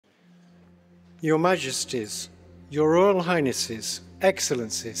Your Majesties, Your Royal Highnesses,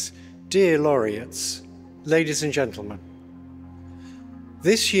 Excellencies, dear laureates, ladies and gentlemen.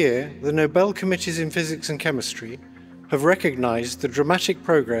 This year, the Nobel Committees in Physics and Chemistry have recognized the dramatic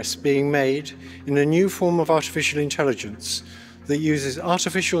progress being made in a new form of artificial intelligence that uses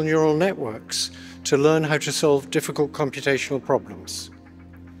artificial neural networks to learn how to solve difficult computational problems.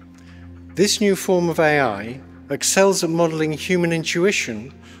 This new form of AI excels at modeling human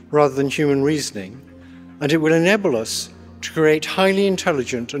intuition rather than human reasoning, and it will enable us to create highly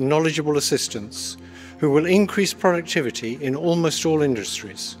intelligent and knowledgeable assistants who will increase productivity in almost all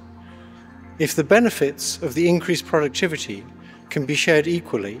industries. If the benefits of the increased productivity can be shared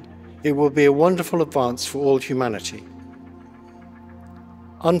equally, it will be a wonderful advance for all humanity.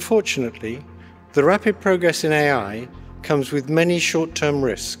 Unfortunately, the rapid progress in AI comes with many short-term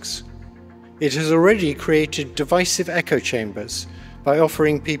risks. It has already created divisive echo chambers by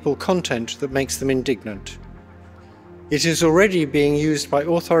offering people content that makes them indignant. It is already being used by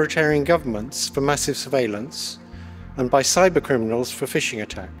authoritarian governments for massive surveillance and by cybercriminals for phishing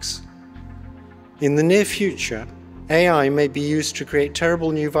attacks. In the near future, AI may be used to create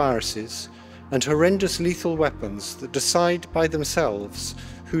terrible new viruses and horrendous lethal weapons that decide by themselves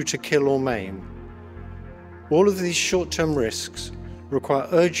who to kill or maim. All of these short-term risks require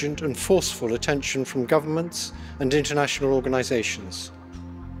urgent and forceful attention from governments and international organizations.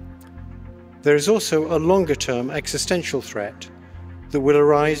 There is also a longer-term existential threat that will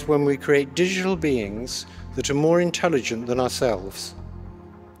arise when we create digital beings that are more intelligent than ourselves.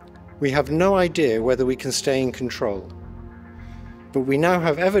 We have no idea whether we can stay in control, but we now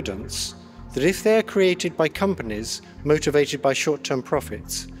have evidence that if they are created by companies motivated by short-term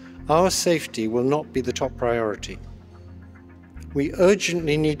profits, our safety will not be the top priority. We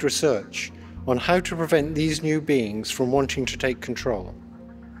urgently need research on how to prevent these new beings from wanting to take control.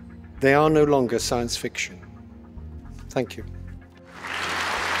 They are no longer science fiction. Thank you.